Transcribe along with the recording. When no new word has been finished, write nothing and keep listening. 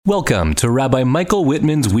Welcome to Rabbi Michael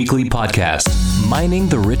Whitman's weekly podcast, Mining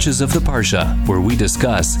the Riches of the Parsha, where we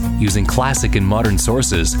discuss, using classic and modern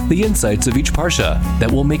sources, the insights of each Parsha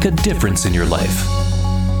that will make a difference in your life.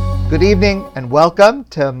 Good evening and welcome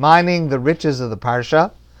to Mining the Riches of the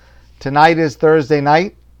Parsha. Tonight is Thursday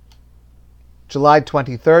night, July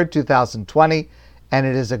 23rd, 2020, and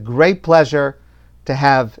it is a great pleasure to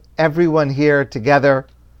have everyone here together,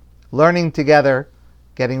 learning together,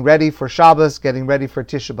 getting ready for Shabbos, getting ready for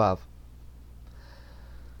Tisha B'Av.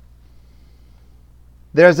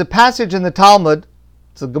 There's a passage in the Talmud,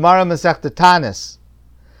 it's the Gemara Masechta Tanis,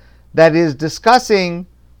 that is discussing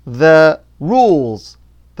the rules,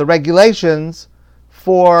 the regulations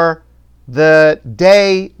for the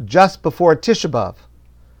day just before Tisha B'Av.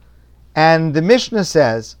 And the Mishnah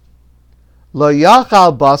says, Lo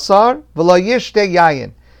yachal basar v'lo yishteh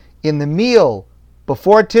yayin. In the meal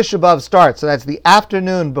before Tisha B'Av starts, so that's the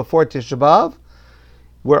afternoon before Tisha B'Av,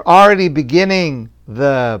 we're already beginning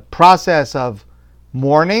the process of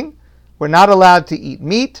mourning. We're not allowed to eat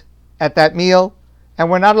meat at that meal, and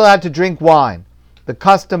we're not allowed to drink wine. The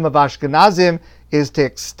custom of Ashkenazim is to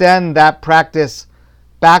extend that practice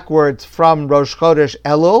backwards from Rosh Chodesh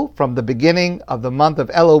Elul, from the beginning of the month of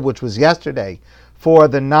Elul, which was yesterday, for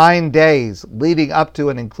the 9 days leading up to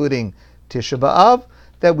and including Tisha B'Av,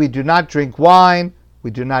 that we do not drink wine, we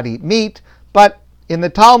do not eat meat, but in the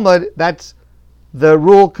Talmud, that's the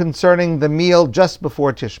rule concerning the meal just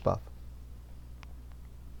before Tisha B'Av.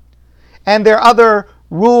 And there are other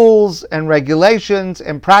rules and regulations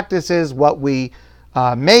and practices, what we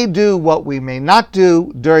may do, what we may not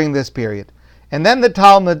do during this period. And then the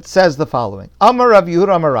Talmud says the following, Amar Rav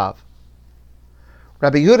Yehuda Amar Rav.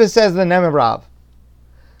 Rabbi Yehuda says the name of Rav,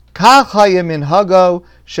 Kach haya minhago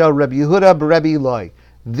shel Rabbi Yehuda b'Rebbe Eloi.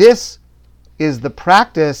 This is the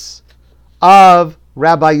practice of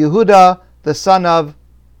Rabbi Yehuda, the son of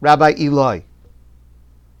Rabbi Eloi.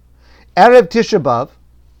 Erev Tisha B'Av,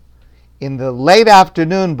 in the late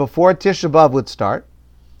afternoon before Tisha B'Av would start,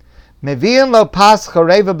 Mevi'in lo pas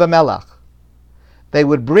chareva b'melach. They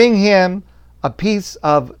would bring him a piece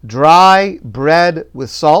of dry bread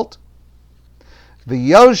with salt.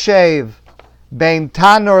 V'yoshev bein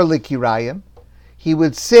tanor likirayim. He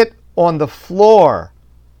would sit on the floor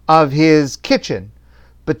of his kitchen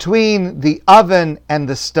between the oven and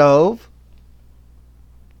the stove.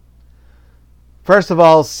 First of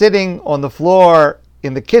all, sitting on the floor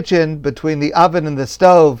in the kitchen between the oven and the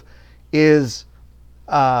stove is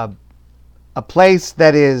a place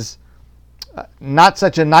that is not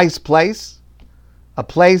such a nice place, a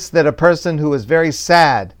place that a person who is very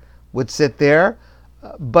sad would sit there.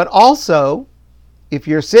 But also, if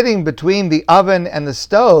you're sitting between the oven and the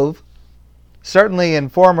stove, certainly in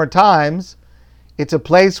former times, it's a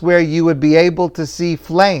place where you would be able to see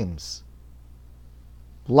flames,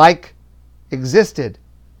 like existed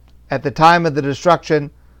at the time of the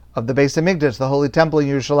destruction of the Beis Hamikdash, the Holy Temple in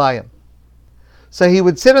Yerushalayim. So he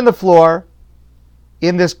would sit on the floor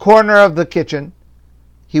in this corner of the kitchen.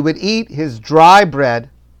 He would eat his dry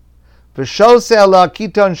bread, v'shoseh la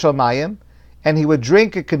kiton shel mayim, and he would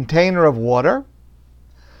drink a container of water,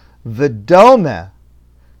 v'domeh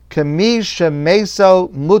kami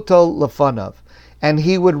shemeso mutol lefanov, and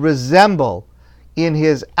he would resemble in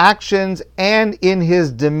his actions and in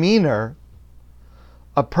his demeanor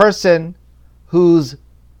a person whose,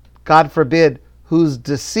 God forbid, whose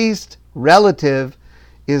deceased relative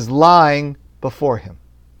is lying before him.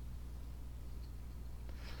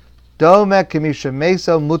 Dome kami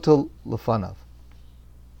shemeso mutol lefanov.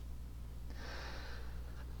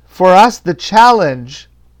 For us, the challenge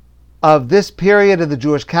of this period of the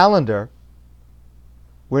Jewish calendar,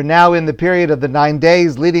 we're now in the period of the 9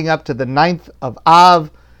 days leading up to the 9th of Av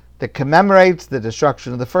that commemorates the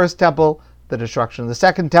destruction of the first temple, the destruction of the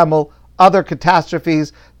second temple, other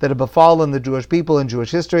catastrophes that have befallen the Jewish people in Jewish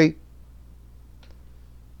history.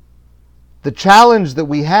 The challenge that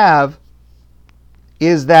we have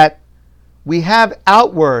is that we have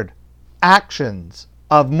outward actions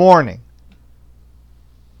of mourning.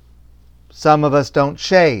 Some of us don't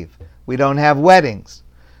shave. We don't have weddings.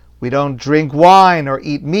 We don't drink wine or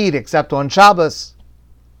eat meat except on Shabbos.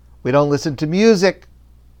 We don't listen to music.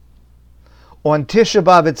 On Tisha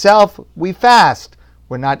B'Av itself, we fast.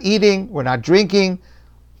 We're not eating, we're not drinking.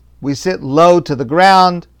 We sit low to the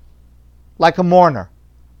ground like a mourner.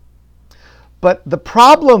 But the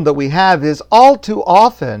problem that we have is all too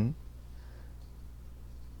often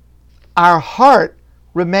our heart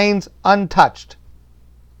remains untouched.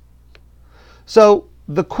 So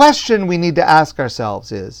the question we need to ask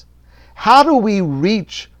ourselves is, how do we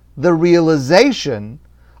reach the realization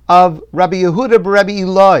of Rabbi Yehuda b'Rebbe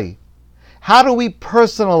Eloi? How do we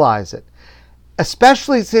personalize it?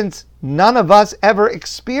 Especially since none of us ever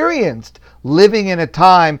experienced living in a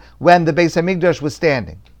time when the Beis Hamikdash was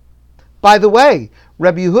standing. By the way,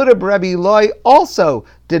 Rabbi Yehuda Rabbi Eloi also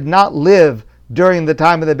did not live during the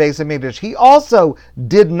time of the Beis Hamikdash. He also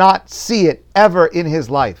did not see it ever in his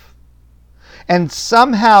life. And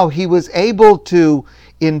somehow he was able to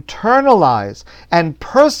internalize and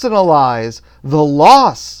personalize the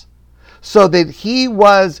loss so that he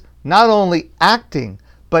was not only acting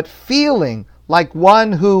but feeling like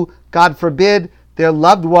one who, God forbid, their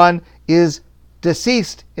loved one is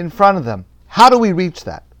deceased in front of them. How do we reach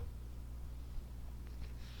that?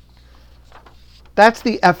 That's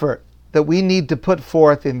the effort that we need to put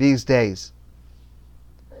forth in these days.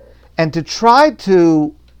 And to try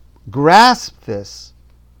to grasp this,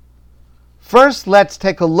 first let's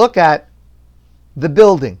take a look at the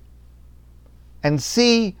building and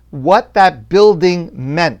see what that building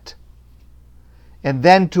meant, and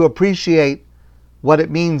then to appreciate what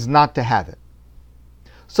it means not to have it.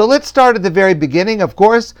 So let's start at the very beginning. Of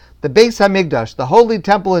course, the Beis Hamikdash, the Holy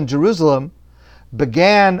Temple in Jerusalem,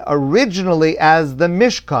 began originally as the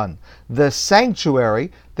Mishkan, the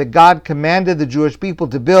sanctuary that God commanded the Jewish people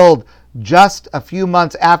to build just a few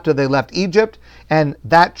months after they left Egypt, and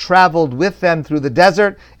that traveled with them through the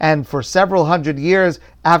desert and for several hundred years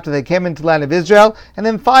after they came into the land of Israel, and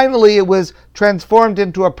then finally it was transformed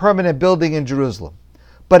into a permanent building in Jerusalem.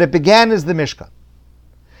 But it began as the Mishkan.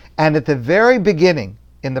 And at the very beginning,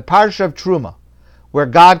 in the Parsha of Truma, where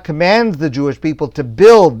God commands the Jewish people to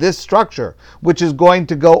build this structure, which is going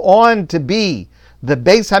to go on to be the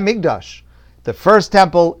Beis Hamikdash, the first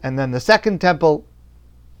temple and then the second temple,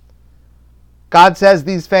 God says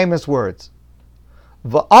these famous words,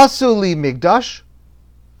 V'asu li migdash,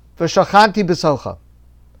 v'shachanti b'socha.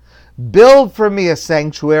 Build for me a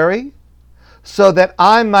sanctuary, so that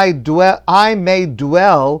I may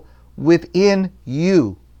dwell within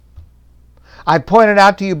you. I pointed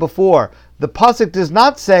out to you before, the pasuk does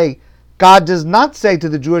not say, God does not say to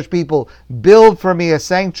the Jewish people, build for me a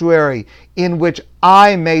sanctuary in which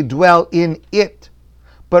I may dwell in it,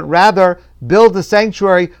 but rather build a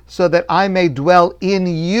sanctuary so that I may dwell in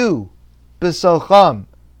you, b'socham,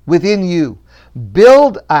 within you.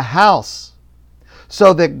 Build a house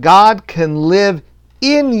so that God can live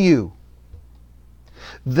in you.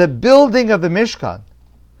 The building of the Mishkan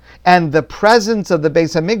and the presence of the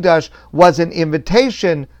Beis Hamikdash was an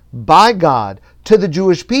invitation by God to the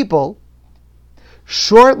Jewish people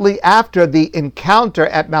shortly after the encounter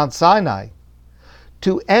at Mount Sinai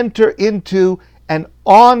to enter into an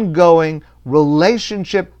ongoing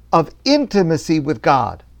relationship of intimacy with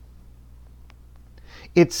God.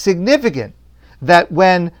 It's significant that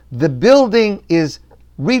when the building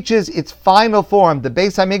reaches its final form, the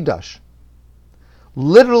Beis Hamikdash,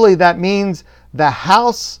 literally that means the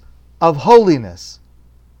house of holiness.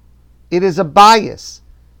 It is a bias.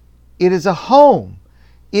 It is a home.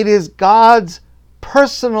 It is God's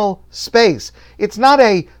personal space. It's not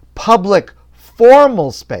a public,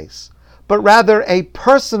 formal space, but rather a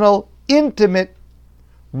personal, intimate,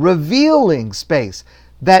 revealing space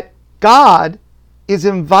that God is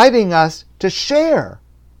inviting us to share.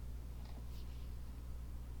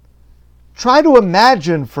 Try to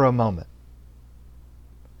imagine for a moment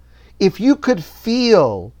if you could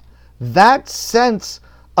feel that sense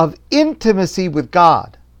of intimacy with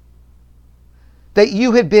God, that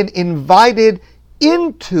you had been invited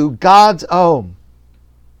into God's home,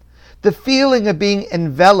 the feeling of being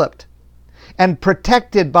enveloped and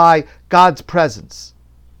protected by God's presence.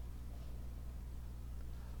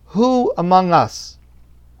 Who among us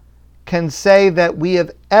can say that we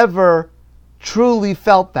have ever truly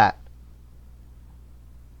felt that?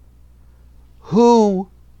 Who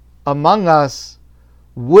among us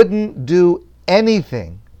wouldn't do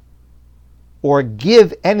anything or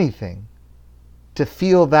give anything to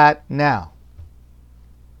feel that now?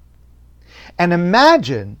 And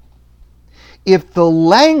imagine if the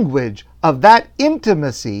language of that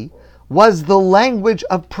intimacy was the language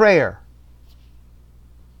of prayer.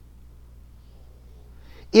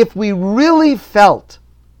 If we really felt,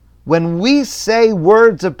 when we say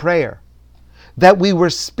words of prayer, that we were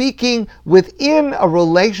speaking within a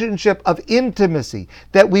relationship of intimacy,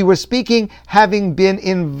 that we were speaking having been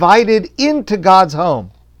invited into God's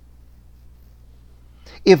home.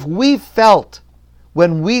 If we felt,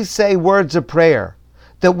 when we say words of prayer,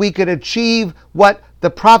 that we could achieve what the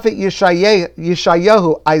prophet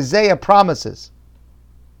Yeshayahu, Isaiah, promises.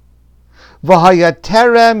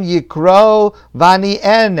 V'hayaterem yikro vani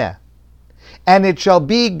ene. And it shall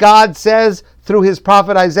be, God says through his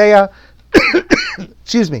prophet Isaiah,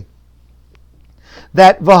 excuse me,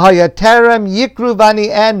 that v'hayaterem yikru vani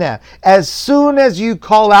ene, as soon as you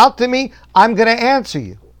call out to me, I'm going to answer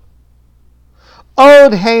you.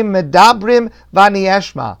 Od he medabrim vani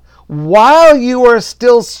eshma, while you are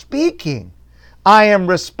still speaking, I am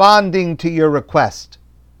responding to your request.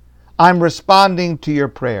 I'm responding to your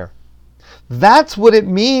prayer. That's what it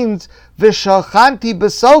means, v'shalchanti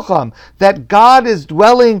b'socham, that God is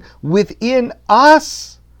dwelling within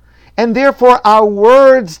us. And therefore our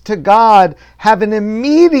words to God have an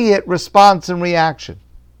immediate response and reaction.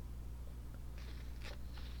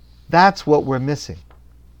 That's what we're missing.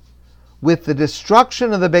 With the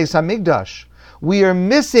destruction of the Beis Hamikdash, we are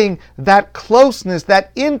missing that closeness,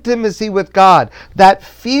 that intimacy with God, that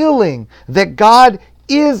feeling that God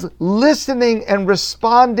is listening and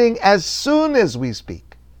responding as soon as we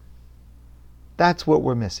speak. That's what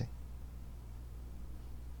we're missing.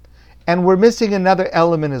 And we're missing another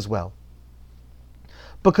element as well.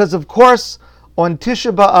 Because of course, on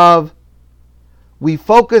Tisha B'Av, we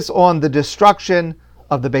focus on the destruction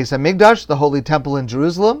of the Beis Hamikdash, the Holy Temple in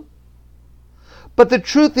Jerusalem. But the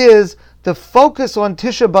truth is, the focus on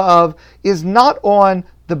Tisha B'Av is not on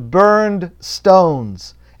the burned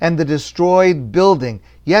stones and the destroyed building.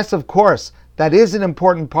 Yes, of course, that is an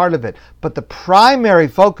important part of it. But the primary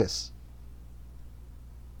focus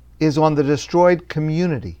is on the destroyed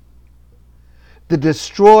community, the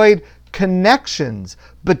destroyed connections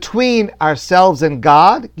between ourselves and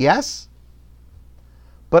God, yes,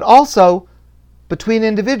 but also between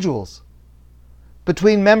individuals,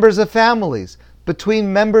 between members of families,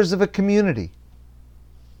 between members of a community.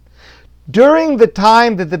 During the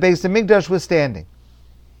time that the Beis Hamikdash was standing,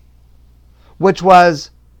 which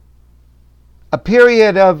was a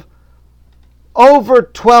period of over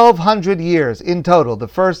 1,200 years in total, the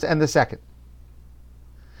first and the second,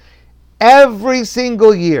 every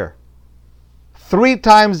single year, 3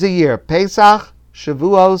 times a year, Pesach,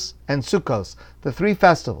 Shavuos, and Sukkos, the 3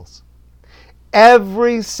 festivals,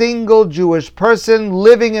 every single Jewish person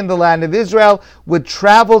living in the land of Israel would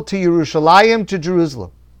travel to Yerushalayim, to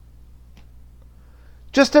Jerusalem.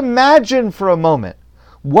 Just imagine for a moment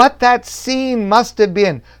what that scene must have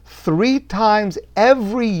been 3 times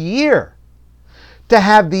every year, to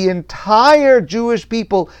have the entire Jewish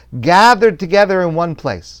people gathered together in one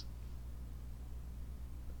place.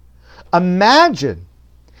 Imagine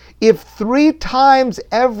if 3 times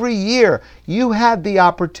every year you had the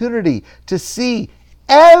opportunity to see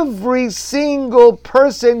every single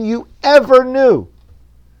person you ever knew,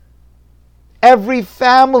 every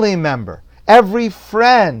family member, every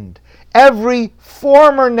friend, every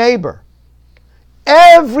former neighbor,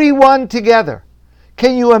 everyone together.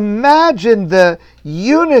 Can you imagine the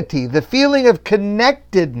unity, the feeling of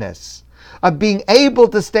connectedness, of being able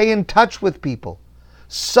to stay in touch with people?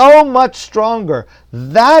 So much stronger.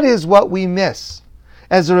 That is what we miss.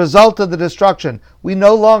 As a result of the destruction, we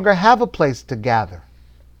no longer have a place to gather.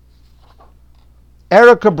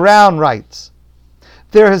 Erica Brown writes,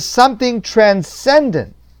 there is something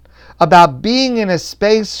transcendent about being in a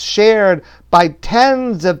space shared by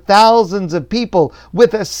tens of thousands of people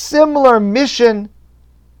with a similar mission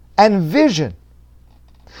and vision.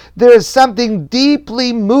 There is something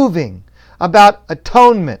deeply moving about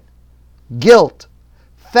atonement, guilt,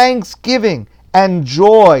 thanksgiving, and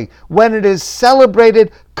joy when it is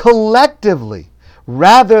celebrated collectively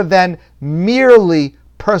rather than merely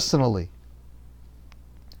personally.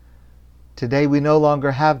 Today we no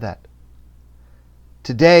longer have that.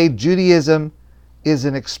 Today Judaism is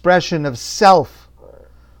an expression of self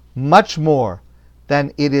much more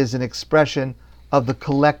than it is an expression of the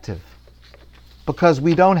collective, because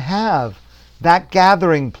we don't have that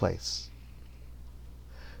gathering place.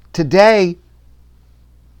 Today,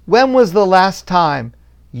 when was the last time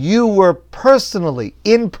you were personally,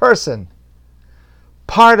 in person,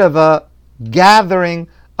 part of a gathering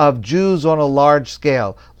of Jews on a large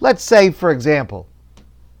scale? Let's say, for example,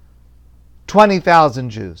 20,000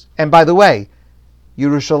 Jews. And by the way,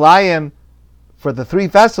 Yerushalayim for the 3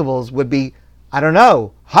 festivals would be, I don't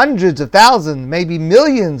know, hundreds of thousands, maybe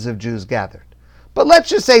millions of Jews gathered. But let's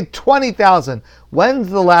just say 20,000. When's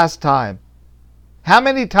the last time? How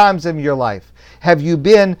many times in your life have you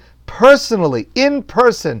been personally, in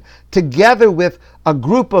person, together with a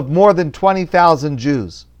group of more than 20,000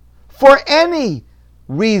 Jews? For any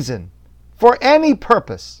reason, for any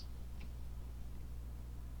purpose.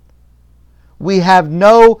 We have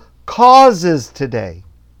no causes today,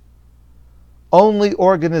 only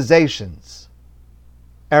organizations,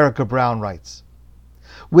 Erica Brown writes.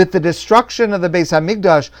 With the destruction of the Beis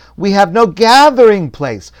Hamikdash, we have no gathering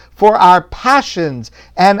place for our passions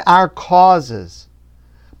and our causes.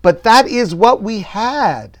 But that is what we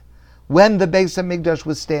had when the Beis HaMikdash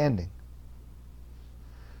was standing.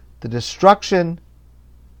 The destruction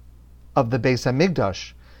of the Beis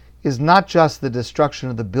HaMikdash is not just the destruction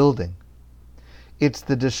of the building. It's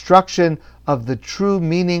the destruction of the true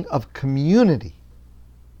meaning of community.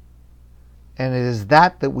 And it is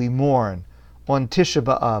that we mourn on Tisha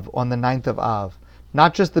B'Av, on the 9th of Av.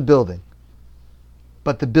 Not just the building,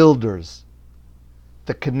 but the builders.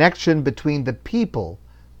 The connection between the people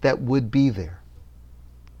that would be there.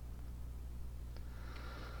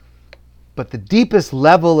 But the deepest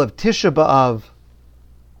level of Tisha B'Av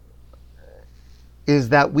is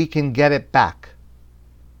that we can get it back.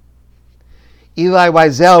 Eli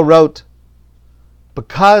Wiesel wrote,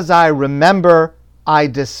 "Because I remember, I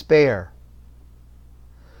despair.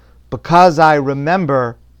 Because I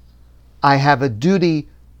remember, I have a duty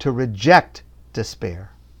to reject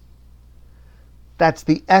despair." That's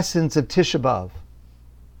the essence of Tisha B'Av.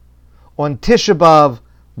 On Tisha B'Av,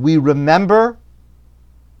 we remember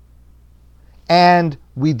and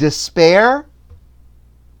we despair.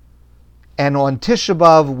 And on Tisha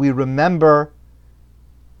B'Av, we remember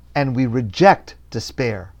and we reject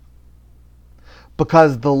despair.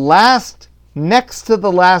 Because next to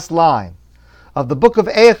the last line of the book of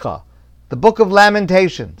Eicha, the book of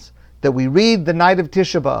Lamentations, that we read the night of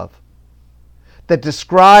Tisha B'Av, that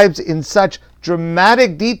describes in such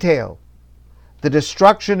dramatic detail the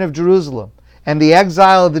destruction of Jerusalem and the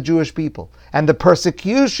exile of the Jewish people and the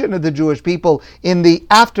persecution of the Jewish people in the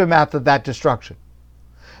aftermath of that destruction.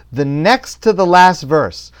 The next to the last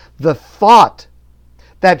verse, the thought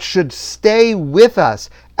that should stay with us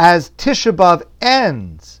as Tisha B'Av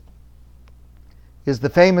ends, is the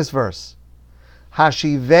famous verse,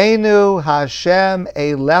 Hashivenu Hashem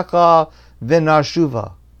Elecha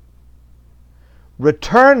V'nashuva.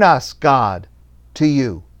 Return us, God, to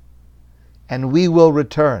you, and we will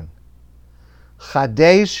return.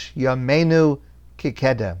 Chadesh Yamenu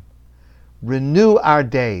Kikedem. Renew our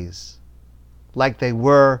days like they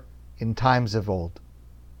were in times of old.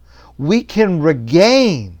 We can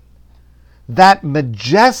regain that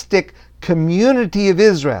majestic community of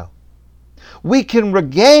Israel. We can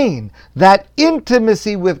regain that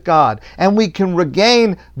intimacy with God, and we can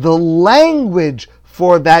regain the language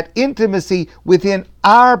for that intimacy within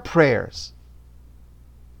our prayers.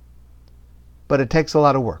 But it takes a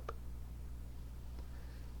lot of work.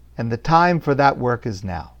 And the time for that work is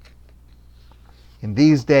now, in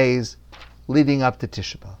these days leading up to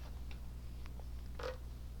Tisha B'Av.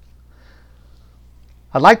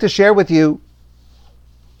 I'd like to share with you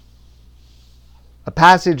a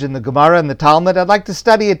passage in the Gemara and the Talmud. I'd like to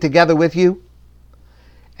study it together with you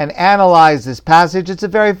and analyze this passage. It's a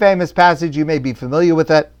very famous passage. You may be familiar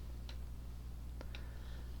with it.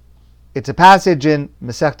 It's a passage in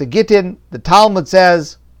Masechta Gittin. The Talmud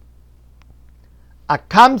says,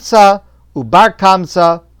 Kamtza and Bar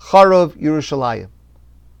Kamtza Charov Yerushalayim.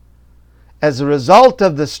 As a result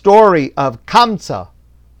of the story of Kamtza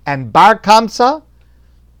and Bar Kamtza,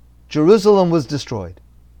 Jerusalem was destroyed.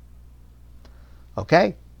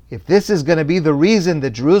 Okay, if this is going to be the reason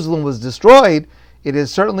that Jerusalem was destroyed, it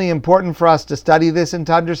is certainly important for us to study this and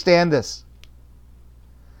to understand this.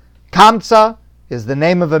 Kamtza is the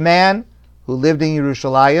name of a man who lived in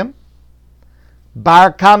Yerushalayim.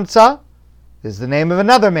 Bar Kamtza is the name of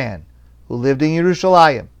another man who lived in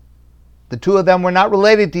Yerushalayim. The two of them were not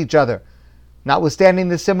related to each other, notwithstanding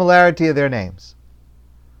the similarity of their names.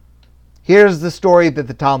 Here's the story that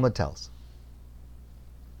the Talmud tells.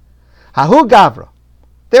 Hahu Gavra.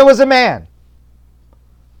 There was a man.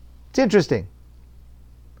 It's interesting.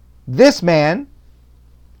 This man,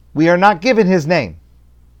 we are not given his name.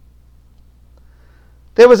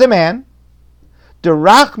 There was a man,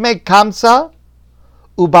 Derachme Kamtza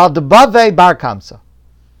Ubaldabave Bar Kamtza.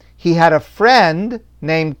 He had a friend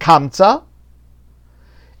named Kamtza,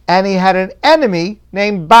 and he had an enemy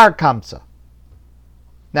named Bar Kamtza.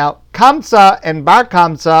 Now, Kamtza and Bar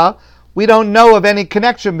Kamtza, we don't know of any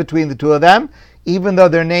connection between the two of them, even though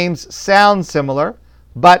their names sound similar.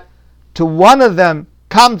 But to one of them,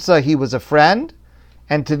 Kamtza, he was a friend,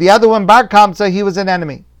 and to the other one, Bar Kamtza, he was an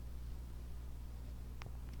enemy.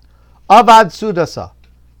 Avad Sudasa.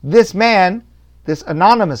 This man, this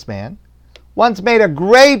anonymous man, once made a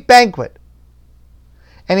great banquet,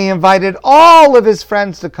 and he invited all of his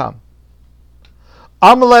friends to come.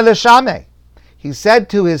 Amale Leshame. He said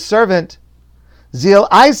to his servant, Zil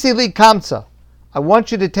Aisili Kamtza, I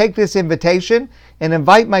want you to take this invitation and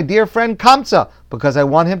invite my dear friend Kamtza, because I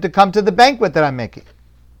want him to come to the banquet that I'm making.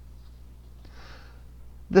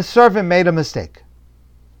 The servant made a mistake.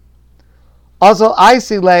 Azal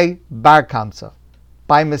Aisile Bar Kamtza.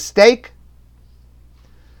 By mistake,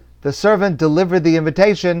 the servant delivered the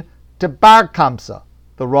invitation to Bar Kamtza,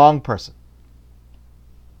 the wrong person.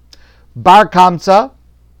 Bar Kamtza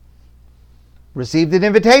received an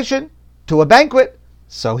invitation to a banquet,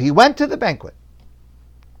 so he went to the banquet.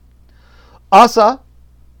 Asa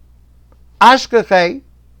Ashkeche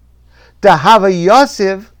Dahava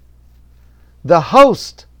Yosef, the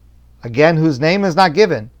host, again whose name is not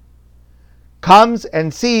given, comes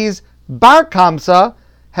and sees Bar Kamtza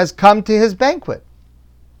has come to his banquet.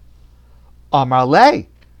 Amar Le,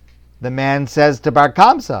 the man says to Bar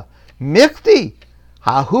Kamtza, Michti,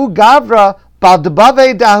 Hahu Gavra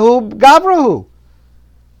Baldabave Dahu Gavrahu.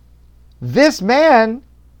 This man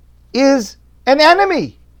is an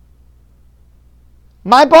enemy.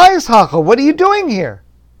 My boy is Hacha, what are you doing here?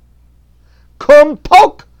 Kum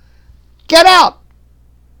Pok, get out.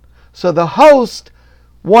 So the host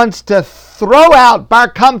wants to throw out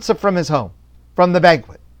Bar Kamtza from his home, from the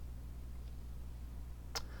banquet.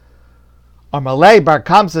 Amalei Bar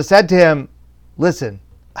Kamtza said to him, listen,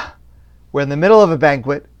 we're in the middle of a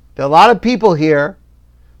banquet. There are a lot of people here.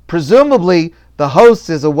 Presumably, the host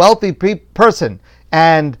is a wealthy person,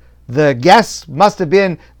 and the guests must have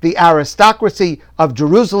been the aristocracy of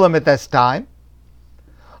Jerusalem at this time.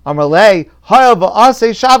 Amalei, Hoyel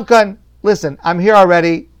v'aseh shavkan. Listen, I'm here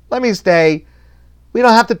already. Let me stay. We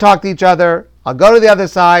don't have to talk to each other. I'll go to the other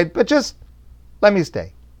side, but just let me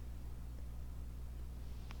stay.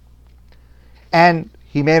 And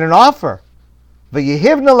he made an offer. I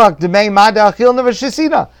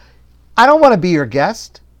don't want to be your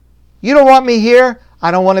guest. You don't want me here.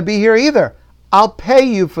 I don't want to be here either. I'll pay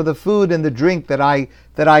you for the food and the drink that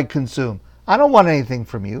I consume. I don't want anything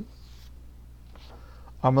from you.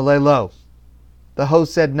 Amalei lo. The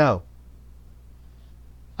host said no.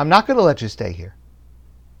 I'm not going to let you stay here.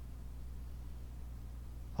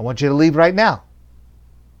 I want you to leave right now.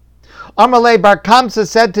 Amalei Bar Kamtza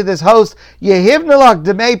said to this host, Yehivnalak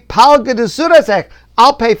demei palga desurasek.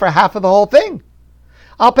 I'll pay for half of the whole thing.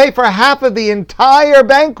 I'll pay for half of the entire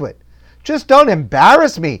banquet. Just don't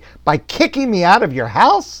embarrass me by kicking me out of your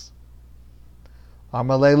house.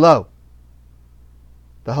 Amalei lo.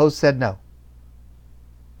 The host said no.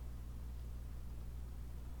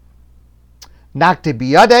 Nakte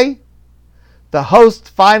biyade. The host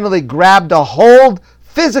finally grabbed a hold,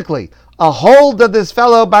 physically, a hold of this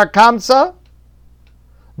fellow Bar Kamtza,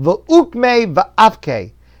 v'ukme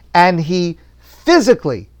v'afke, and he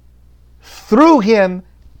physically threw him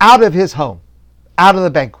out of his home, out of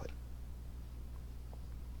the banquet.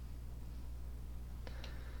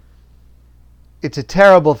 It's a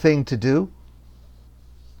terrible thing to do,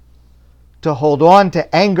 to hold on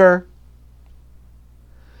to anger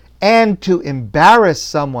and to embarrass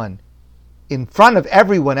someone in front of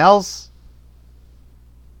everyone else.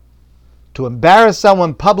 To embarrass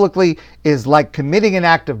someone publicly is like committing an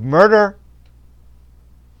act of murder.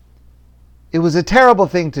 It was a terrible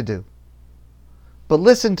thing to do. But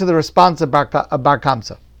listen to the response of Bar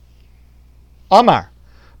Kamtza. Omar,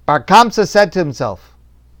 Bar Kamtza said to himself,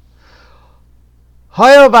 he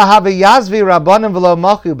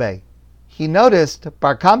noticed,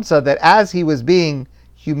 Bar Kamtza, that as he was being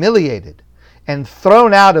humiliated and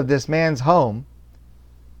thrown out of this man's home,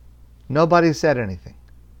 nobody said anything.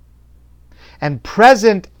 And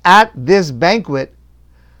present at this banquet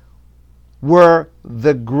were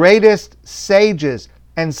the greatest sages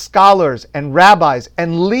and scholars and rabbis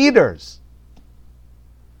and leaders.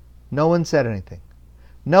 No one said anything.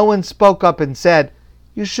 No one spoke up and said,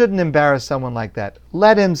 you shouldn't embarrass someone like that.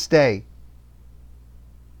 Let him stay.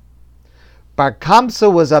 Bar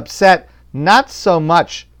Kamtza was upset not so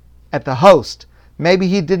much at the host. Maybe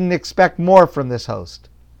he didn't expect more from this host.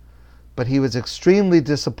 But he was extremely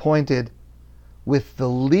disappointed with the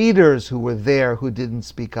leaders who were there who didn't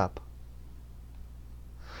speak up.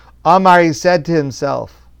 Amar, he said to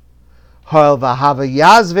himself,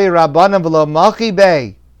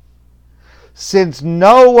 since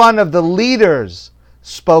no one of the leaders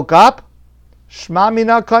spoke up,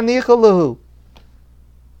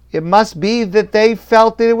 it must be that they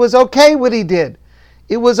felt that it was okay what he did.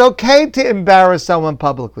 It was okay to embarrass someone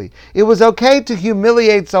publicly. It was okay to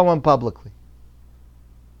humiliate someone publicly.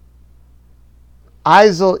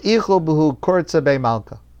 He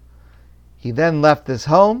then left this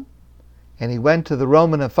home and he went to the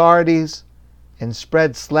Roman authorities and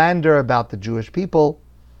spread slander about the Jewish people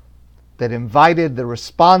that invited the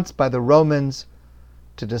response by the Romans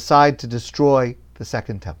to decide to destroy the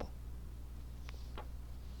Second Temple.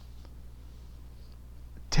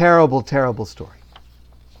 Terrible, terrible story.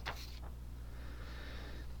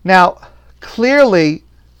 Now, clearly,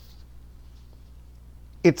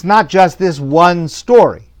 it's not just this one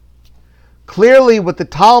story. Clearly, what the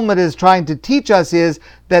Talmud is trying to teach us is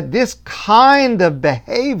that this kind of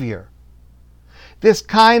behavior, this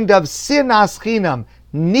kind of sinas chinam,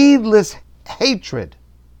 needless hatred,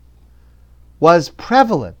 was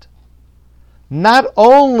prevalent, not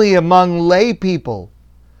only among lay people,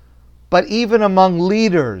 but even among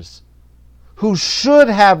leaders who should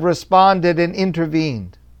have responded and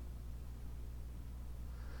intervened.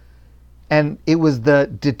 And it was the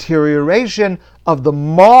deterioration of the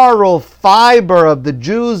moral fiber of the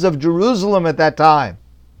Jews of Jerusalem at that time,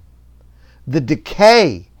 the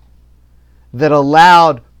decay that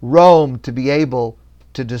allowed Rome to be able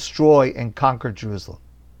to destroy and conquer Jerusalem.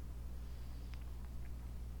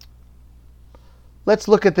 Let's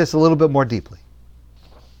look at this a little bit more deeply.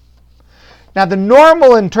 Now, the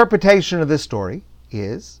normal interpretation of this story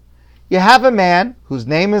is you have a man whose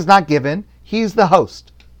name is not given. He's the host.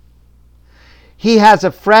 He has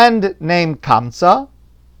a friend named Kamtza.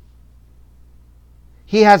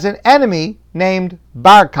 He has an enemy named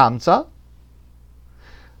Bar Kamtza.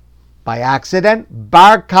 By accident,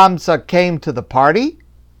 Bar Kamtza came to the party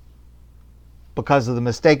because of the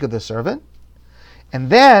mistake of the servant. And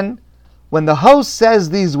then, when the host says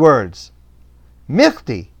these words,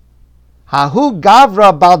 Michti, Hahu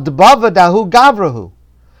Gavra Baldbava Dahu Gavrahu,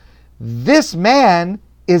 this man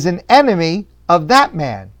is an enemy of that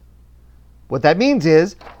man. What that means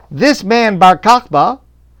is, this man, Bar Kokhba,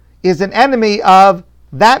 is an enemy of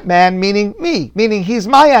that man, meaning me, meaning he's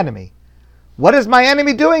my enemy. What is my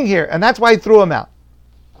enemy doing here? And that's why he threw him out.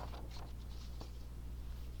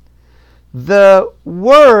 The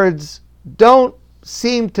words don't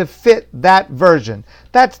seem to fit that version.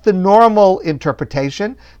 That's the normal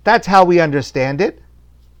interpretation. That's how we understand it.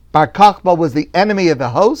 Bar Kokhba was the enemy of the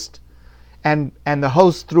host, and the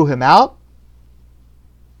host threw him out.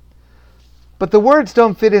 But the words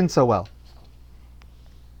don't fit in so well.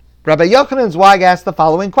 Rabbi Yochanan Zweig asked the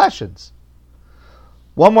following questions.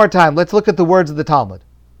 One more time, let's look at the words of the Talmud.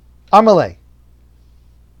 Amalei.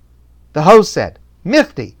 The host said,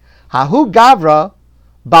 Michti, Hahu Gavra,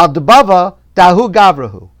 Baldbava, Dahu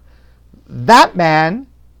Gavrahu. That man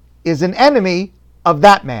is an enemy of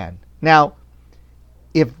that man. Now,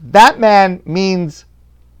 if that man means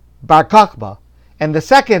Bar Kokhba, and the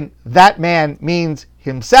second that man means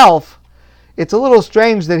himself, it's a little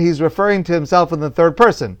strange that he's referring to himself in the third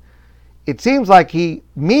person. It seems like he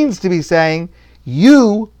means to be saying,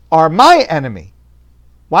 you are my enemy.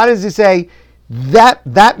 Why does he say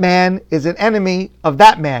that man is an enemy of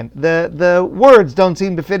that man? The words don't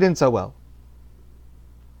seem to fit in so well.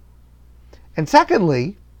 And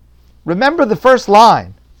secondly, remember the first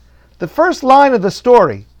line. The first line of the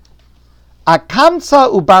story.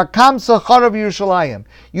 Kamtza and Bar Kamtza charav Yerushalayim.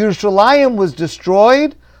 Yerushalayim was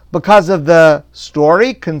destroyed because of the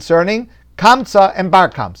story concerning Kamtza and Bar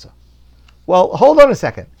Kamtza. Well, hold on a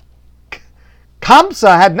second.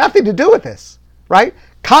 Kamtza had nothing to do with this, right?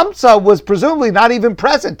 Kamtza was presumably not even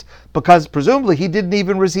present because presumably he didn't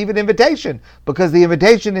even receive an invitation because the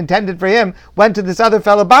invitation intended for him went to this other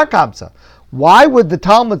fellow Bar Kamtza. Why would the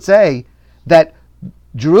Talmud say that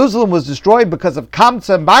Jerusalem was destroyed because of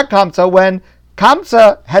Kamtza and Bar Kamtza when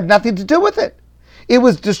Kamtza had nothing to do with it? It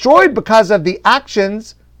was destroyed because of the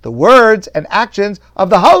actions, the words and actions of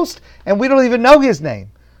the host, and we don't even know his name.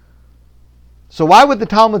 So why would the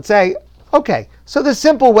Talmud say, okay, so the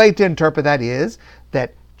simple way to interpret that is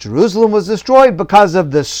that Jerusalem was destroyed because of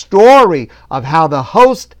the story of how the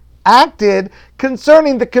host acted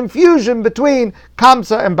concerning the confusion between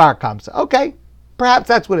Kamtza and Bar Kamtza. Okay, perhaps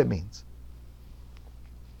that's what it means.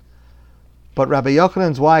 But Rabbi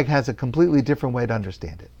Yochanan Zweig has a completely different way to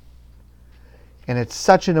understand it. And it's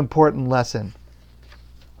such an important lesson.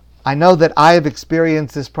 I know that I have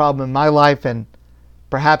experienced this problem in my life, and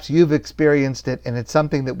perhaps you've experienced it, and it's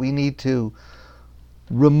something that we need to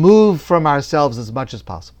remove from ourselves as much as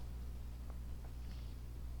possible.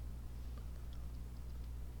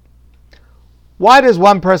 Why does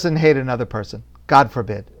one person hate another person? God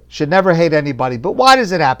forbid. Should never hate anybody. But why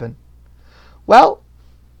does it happen? Well,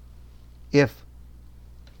 if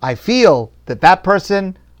I feel that that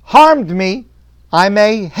person harmed me, I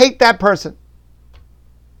may hate that person.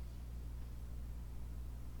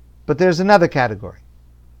 But there's another category.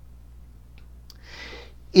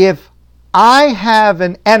 If I have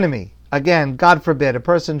an enemy, again, God forbid, a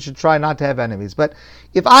person should try not to have enemies, but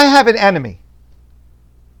if I have an enemy,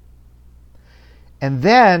 and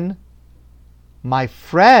then my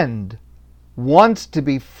friend wants to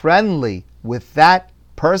be friendly with that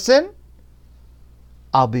person,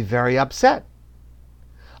 I'll be very upset.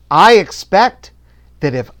 I expect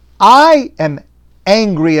that if I am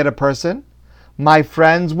angry at a person, my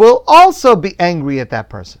friends will also be angry at that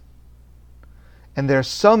person. And there are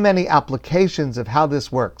so many applications of how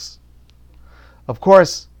this works. Of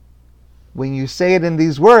course, when you say it in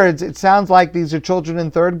these words, it sounds like these are children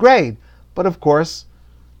in third grade. But of course,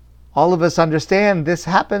 all of us understand this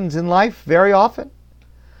happens in life very often.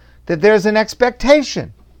 That there's an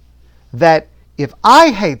expectation that if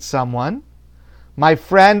I hate someone, my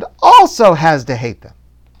friend also has to hate them.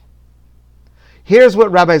 Here's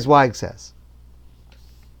what Rabbi Zweig says.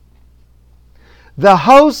 The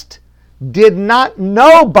host did not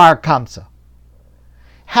know Bar Kamtza,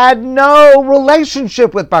 had no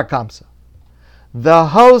relationship with Bar Kamtza. The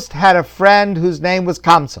host had a friend whose name was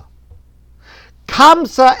Kamtza.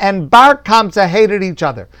 Kamtza and Bar Kamtza hated each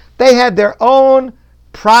other. They had their own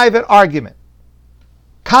private argument.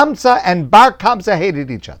 Kamtza and Bar Kamtza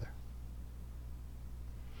hated each other.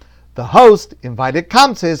 The host invited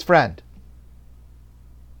Kamtza, his friend.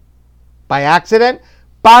 By accident,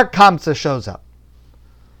 Bar Kamtza shows up.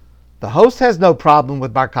 The host has no problem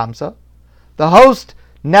with Bar Kamtza. The host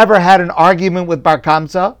never had an argument with Bar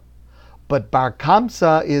Kamtza, but Bar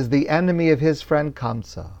Kamtza is the enemy of his friend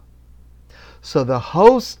Kamtza. So the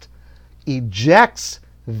host ejects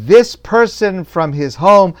this person from his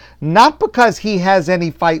home, not because he has any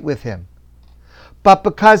fight with him, but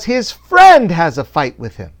because his friend has a fight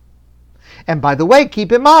with him. And by the way,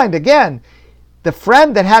 keep in mind, again, the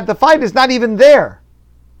friend that had the fight is not even there.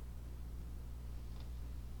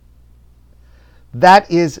 That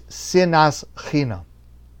is sinas chinam.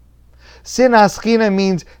 Sinas chinam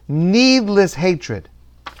means needless hatred.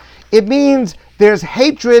 It means there's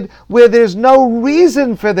hatred where there's no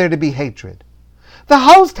reason for there to be hatred. The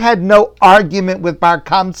host had no argument with Bar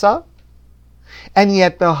Kamtza, and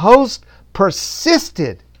yet the host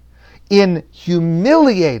persisted in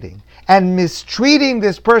humiliating and mistreating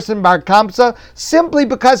this person, Bar Kamtza, simply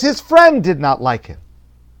because his friend did not like him.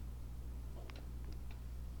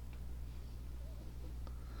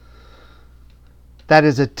 That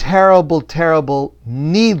is a terrible, terrible,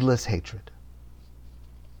 needless hatred.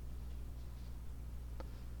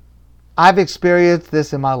 I've experienced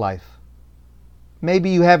this in my life. Maybe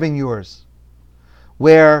you have in yours,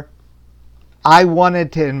 where I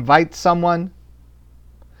wanted to invite someone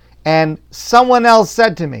and someone else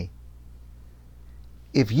said to me,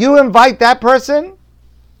 if you invite that person,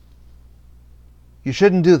 you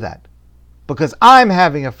shouldn't do that because I'm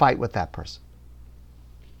having a fight with that person.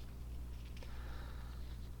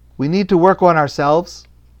 We need to work on ourselves.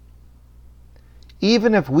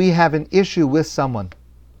 Even if we have an issue with someone,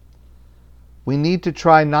 we need to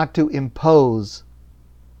try not to impose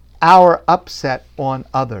our upset on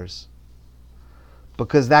others,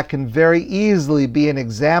 because that can very easily be an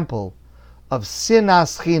example of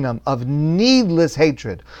sinas chinam, of needless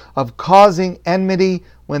hatred, of causing enmity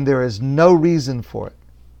when there is no reason for it.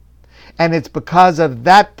 And it's because of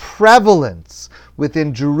that prevalence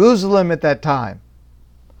within Jerusalem at that time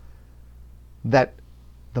that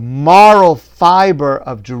the moral fiber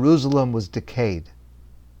of Jerusalem was decayed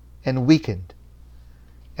and weakened,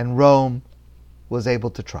 and Rome was able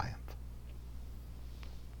to triumph.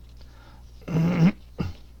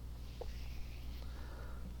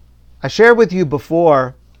 I shared with you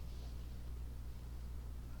before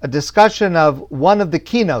a discussion of one of the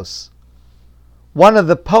Kinnahs, one of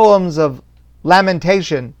the poems of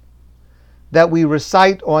lamentation that we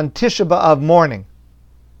recite on Tisha B'Av morning,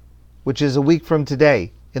 which is a week from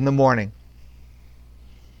today in the morning.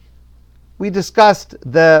 We discussed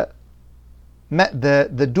the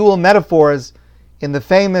dual metaphors in the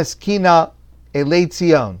famous Kinnah Elei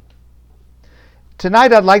Tzion.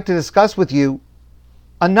 Tonight I'd like to discuss with you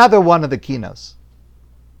another one of the Kinnahs.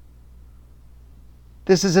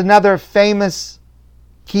 This is another famous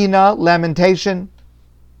Kinnah, lamentation.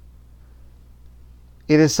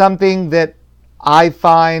 It is something that I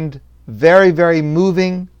find very, very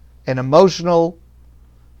moving and emotional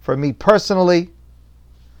for me personally.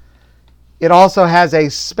 It also has a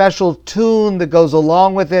special tune that goes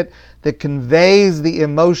along with it that conveys the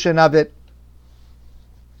emotion of it.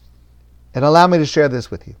 And allow me to share this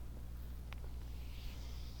with you.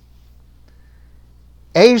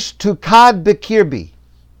 Eish tukad bekirbi,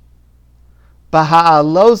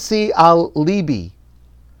 baha'alosi al libi,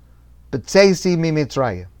 b'tzeisi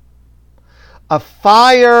mimitzrayim. A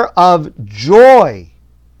fire of joy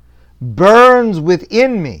burns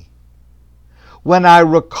within me when I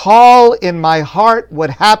recall in my heart what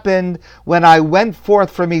happened when I went forth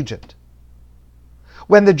from Egypt.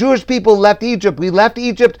 When the Jewish people left Egypt, we left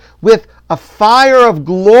Egypt with a fire of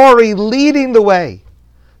glory leading the way,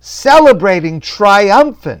 celebrating,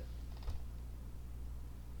 triumphant.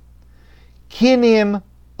 Kinim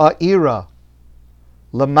a'ira,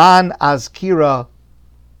 laman azkira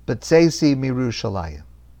b'tseisi mirushalayim.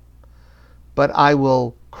 But I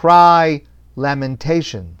will cry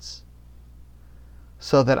lamentations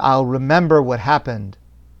so that I'll remember what happened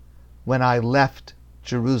when I left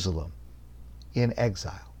Jerusalem in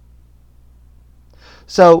exile.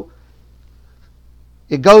 So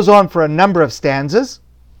it goes on for a number of stanzas,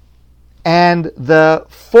 and the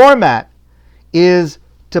format is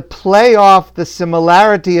to play off the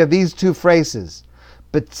similarity of these two phrases.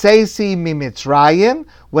 B'tseisi mimitzrayim,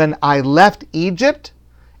 when I left Egypt,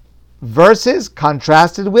 versus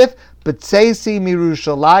contrasted with B'tseisi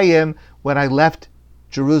mirushalayim, when I left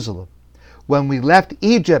Jerusalem. When we left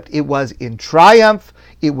Egypt, it was in triumph,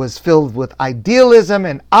 it was filled with idealism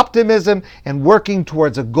and optimism and working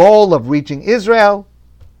towards a goal of reaching Israel.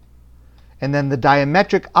 And then the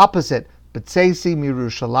diametric opposite, B'tseisi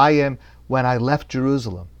mirushalayim, when I left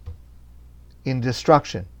Jerusalem, in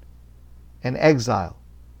destruction and exile,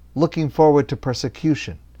 looking forward to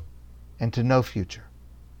persecution and to no future.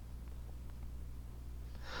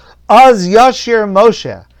 Az yashir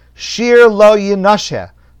Moshe, shir lo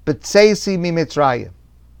yinasheh, b'tseisi mimitzrayim.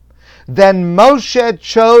 Then Moshe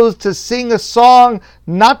chose to sing a song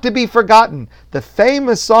not to be forgotten, the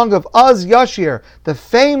famous song of Az Yashir, the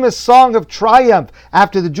famous song of triumph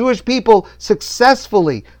after the Jewish people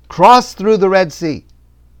successfully crossed through the Red Sea.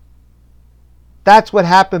 That's what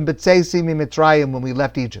happened b'tseisi mimitzrayim when we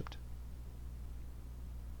left Egypt.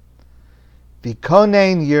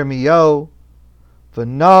 V'konen Yirmiyahu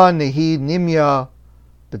v'no nehi nimya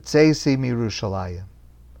b'tseisi mirushalayim.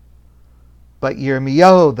 But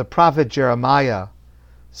Yirmiyahu, the prophet Jeremiah,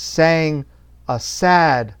 sang a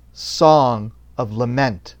sad song of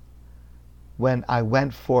lament when I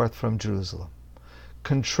went forth from Jerusalem.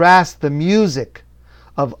 Contrast the music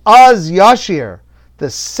of Az Yashir,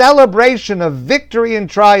 the celebration of victory and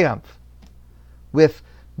triumph, with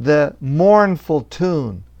the mournful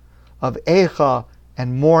tune of Eicha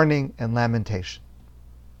and mourning and lamentation.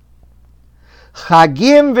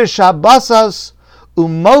 Chagim v'shabbosos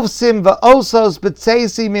umovsim v'osos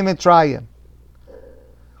b'tseisi mimitzrayim.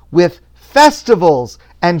 With festivals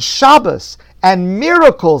and Shabbos and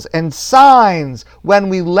miracles and signs when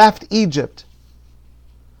we left Egypt.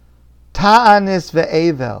 Ta'anis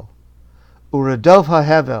ve'evel uradov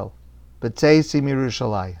ha'hevel b'tseisi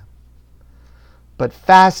mirushalayim. But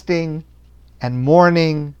fasting and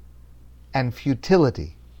mourning and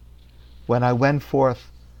futility when I went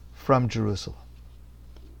forth from Jerusalem.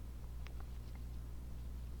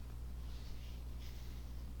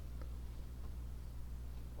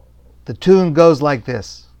 The tune goes like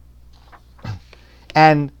this.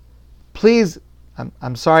 And please,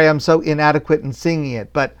 I'm sorry I'm so inadequate in singing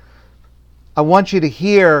it, but I want you to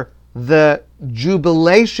hear the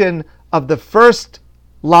jubilation of the first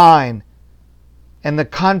line and the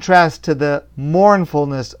contrast to the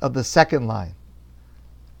mournfulness of the second line.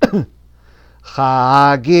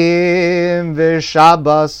 Chagim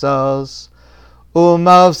v'shabbosos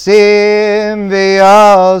umovsim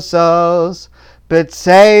v'osos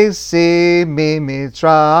b'tseisi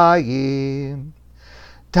mimitzrayim.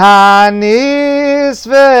 Tanis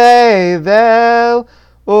ve'evel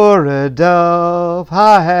uradov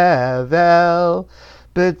ha'hevel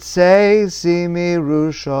b'tseisi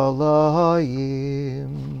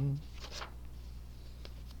mirushalayim.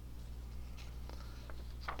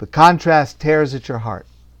 The contrast tears at your heart.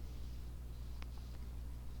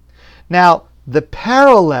 Now, the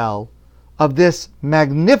parallel of this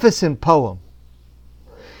magnificent poem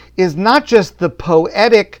is not just the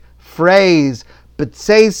poetic phrase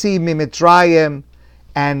b'tseisi mimitzrayim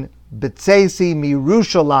and b'tseisi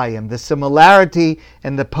mirushalayim, the similarity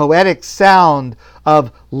and the poetic sound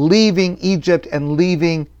of leaving Egypt and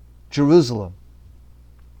leaving Jerusalem.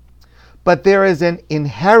 But there is an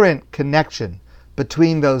inherent connection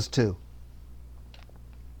between those two.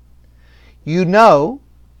 You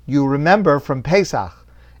remember from Pesach,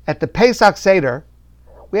 at the Pesach Seder,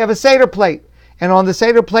 we have a Seder plate. And on the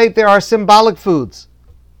Seder plate there are symbolic foods.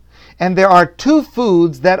 And there are two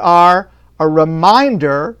foods that are a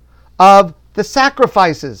reminder of the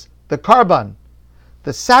sacrifices, the Churban,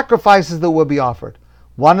 the sacrifices that will be offered.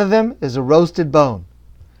 One of them is a roasted bone.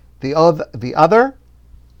 The other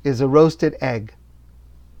is a roasted egg.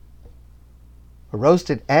 A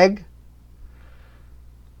roasted egg?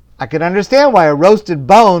 I can understand why a roasted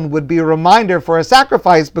bone would be a reminder for a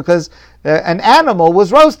sacrifice, because an animal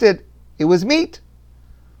was roasted. It was meat.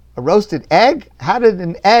 A roasted egg? How did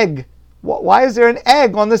an egg... Why is there an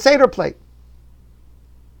egg on the Seder plate?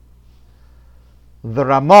 The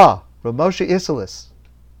Ramah, Ramosha Isilis,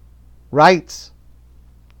 writes,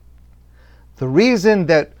 the reason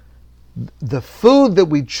that the food that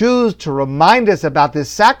we choose to remind us about this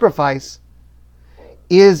sacrifice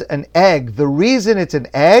is an egg. The reason it's an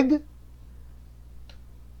egg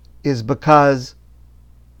is because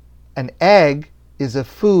an egg is a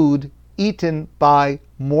food eaten by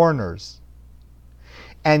mourners.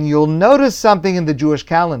 And you'll notice something in the Jewish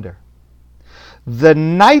calendar. The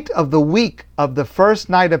night of the week of the first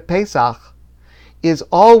night of Pesach is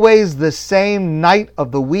always the same night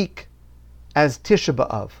of the week as Tisha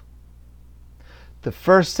B'Av. The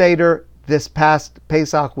first Seder this past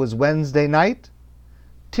Pesach was Wednesday night.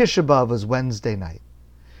 Tisha B'Av was Wednesday night.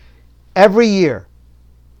 Every year,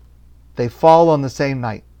 they fall on the same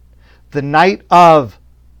night. The night of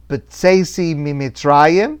B'tzeisi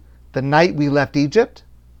Mimitzrayim, the night we left Egypt,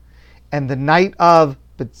 and the night of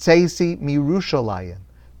B'tzeisi Mirushalayim,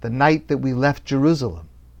 the night that we left Jerusalem.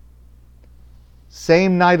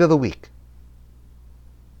 Same night of the week.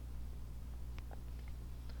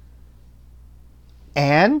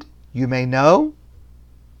 And, you may know,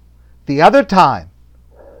 the other time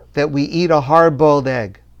that we eat a hard-boiled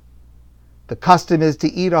egg, the custom is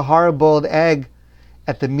to eat a hard-boiled egg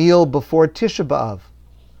at the meal before Tisha B'Av.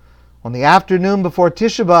 On the afternoon before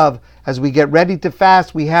Tisha B'Av, as we get ready to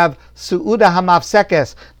fast, we have Su'uda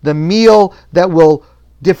HaMafsekes, the meal that will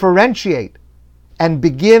differentiate and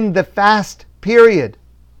begin the fast period.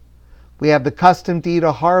 We have the custom to eat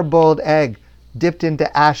a hard-boiled egg dipped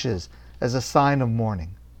into ashes as a sign of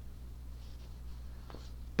mourning.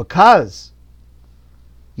 Because,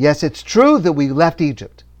 yes, it's true that we left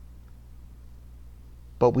Egypt,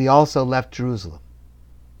 but we also left Jerusalem.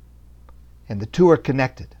 And the two are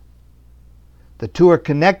connected. The two are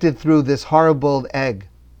connected through this hard-boiled egg,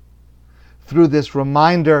 through this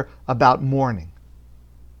reminder about mourning.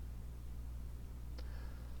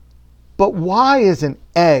 But why is an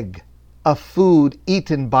egg a food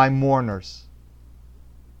eaten by mourners?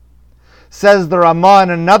 Says the Ramah in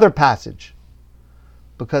another passage,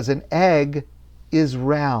 because an egg is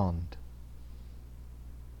round.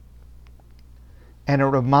 And it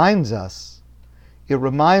reminds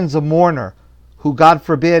a mourner who, God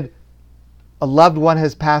forbid, a loved one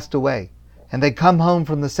has passed away, and they come home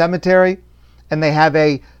from the cemetery, and they have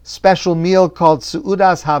a special meal called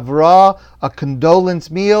Su'udas Havra, a condolence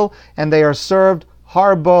meal, and they are served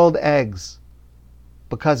hard-boiled eggs,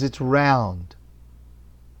 because it's round.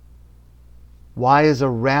 Why is a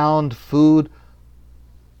round food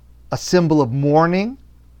a symbol of mourning?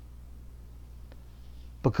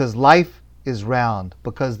 Because life is round,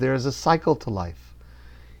 because there is a cycle to life.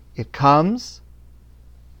 It comes,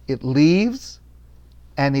 it leaves,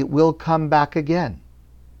 and it will come back again.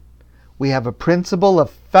 We have a principle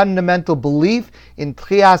of fundamental belief in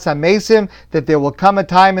Tchias HaMesim that there will come a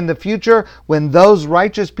time in the future when those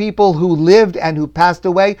righteous people who lived and who passed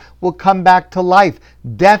away will come back to life.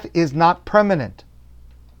 Death is not permanent.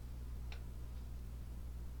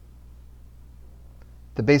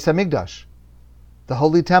 The Beis HaMikdash, the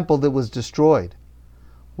holy temple that was destroyed,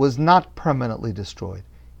 was not permanently destroyed.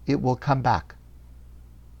 It will come back.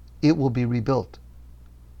 It will be rebuilt.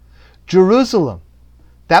 Jerusalem,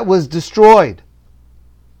 that was destroyed,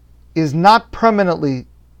 is not permanently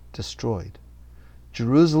destroyed.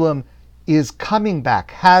 Jerusalem is coming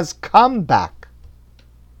back, has come back,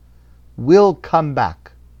 will come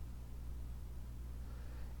back.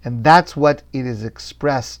 And that's what it is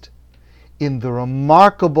expressed in the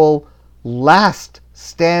remarkable last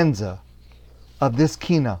stanza of this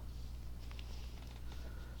Kinnah.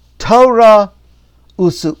 Torah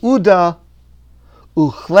u'su'uda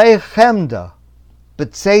u'chlei chemda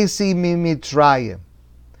b'tzeisi mimitzrayim.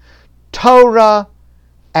 Torah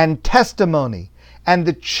and testimony and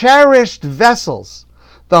the cherished vessels,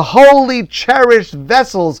 the holy cherished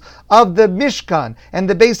vessels of the Mishkan and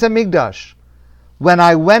the Beis HaMikdash when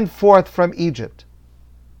I went forth from Egypt.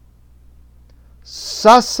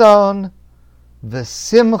 Sason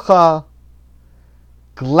v'simcha,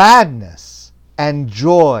 gladness and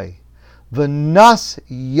joy, v'nas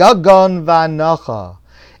yagon v'anacha,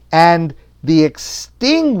 and the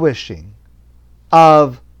extinguishing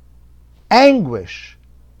of anguish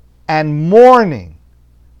and mourning,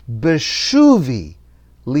 b'shuvi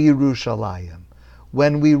liYerushalayim,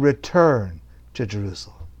 when we return to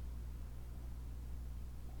Jerusalem.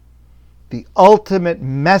 The ultimate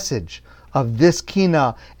message of this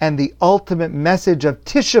Kinnah and the ultimate message of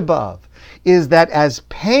Tisha B'Av is that as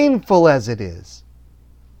painful as it is,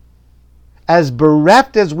 as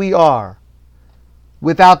bereft as we are,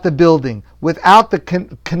 without the building, without the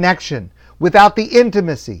connection, without the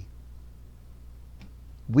intimacy,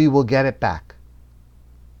 we will get it back.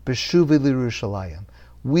 B'shuvi liYerushalayim.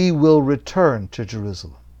 We will return to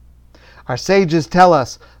Jerusalem. Our sages tell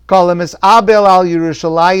us, Kol mis'abel al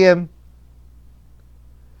Yerushalayim.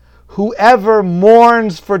 Whoever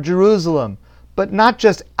mourns for Jerusalem, but not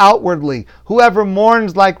just outwardly, whoever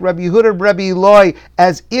mourns like Rabbi Yehuda, Rabbi Eloi,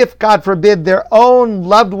 as if, God forbid, their own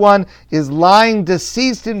loved one is lying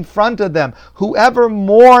deceased in front of them, whoever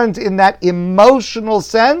mourns in that emotional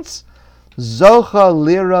sense, Zocha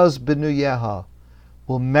liros benuyeha,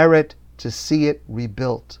 will merit to see it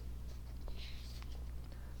rebuilt.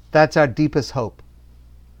 That's our deepest hope.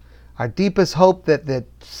 Our deepest hope that the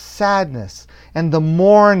sadness and the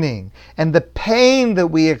mourning and the pain that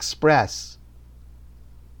we express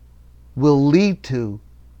will lead to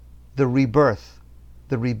the rebirth,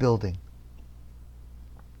 the rebuilding.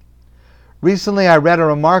 Recently I read a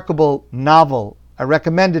remarkable novel. I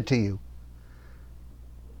recommend it to you.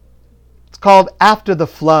 It's called After the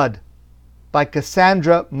Flood by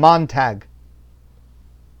Cassandra Montag.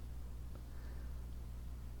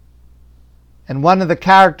 And one of the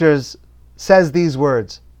characters says these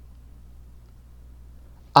words: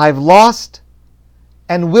 I've lost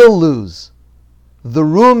and will lose. The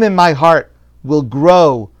room in my heart will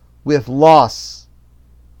grow with loss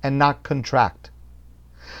and not contract.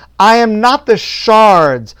 I am not the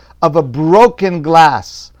shards of a broken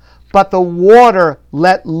glass, but the water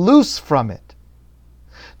let loose from it.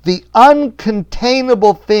 The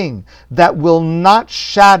uncontainable thing that will not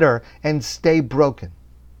shatter and stay broken.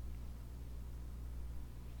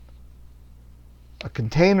 A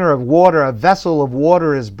container of water, a vessel of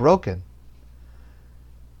water is broken.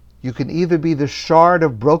 You can either be the shard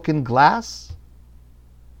of broken glass,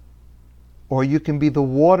 or you can be the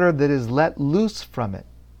water that is let loose from it,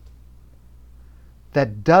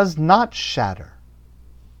 that does not shatter,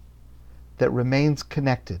 that remains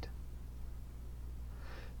connected.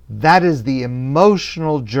 That is the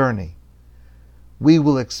emotional journey we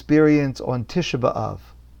will experience on Tisha B'Av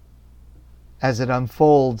as it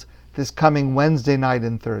unfolds this coming Wednesday night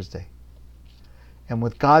and Thursday. And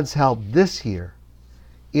with God's help this year,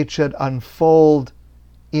 it should unfold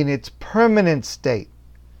in its permanent state,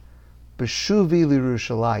 B'shuvi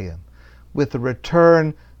l'Yerushalayim, with a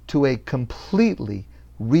return to a completely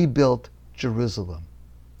rebuilt Jerusalem,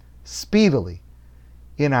 speedily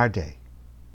in our day.